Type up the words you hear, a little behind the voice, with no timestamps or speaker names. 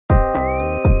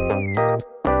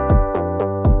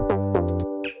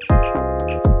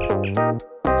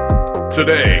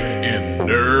Today in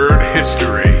Nerd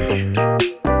History.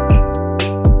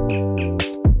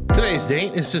 Today's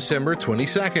date is December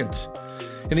 22nd.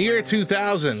 In the year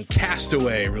 2000,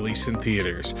 Castaway released in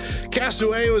theaters.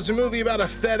 Castaway was a movie about a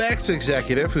FedEx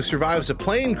executive who survives a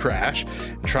plane crash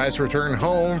and tries to return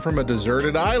home from a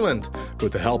deserted island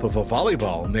with the help of a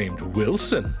volleyball named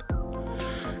Wilson.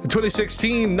 In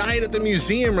 2016, Night at the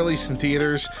Museum released in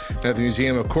theaters. Night at the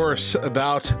Museum, of course,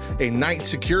 about a night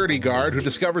security guard who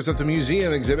discovers that the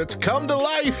museum exhibits come to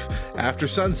life after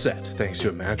sunset, thanks to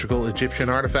a magical Egyptian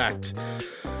artifact.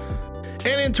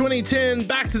 And in 2010,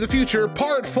 Back to the Future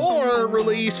Part 4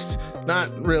 released. Not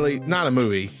a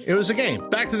movie. It was a game.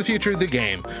 Back to the Future, the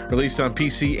game. Released on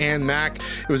PC and Mac.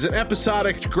 It was an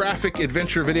episodic graphic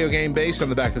adventure video game based on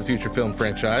the Back to the Future film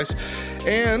franchise.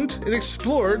 And it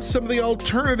explored some of the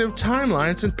alternative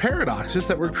timelines and paradoxes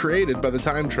that were created by the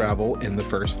time travel in the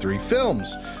first three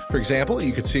films. For example,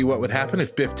 you could see what would happen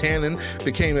if Biff Tannen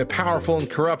became a powerful and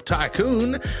corrupt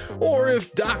tycoon, or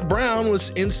if Doc Brown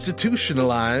was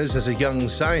institutionalized as a young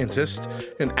scientist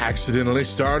and accidentally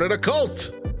started a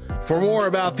cult. For more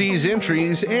about these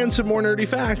entries and some more nerdy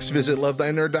facts, visit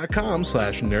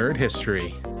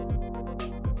lovethynerd.com/nerdhistory.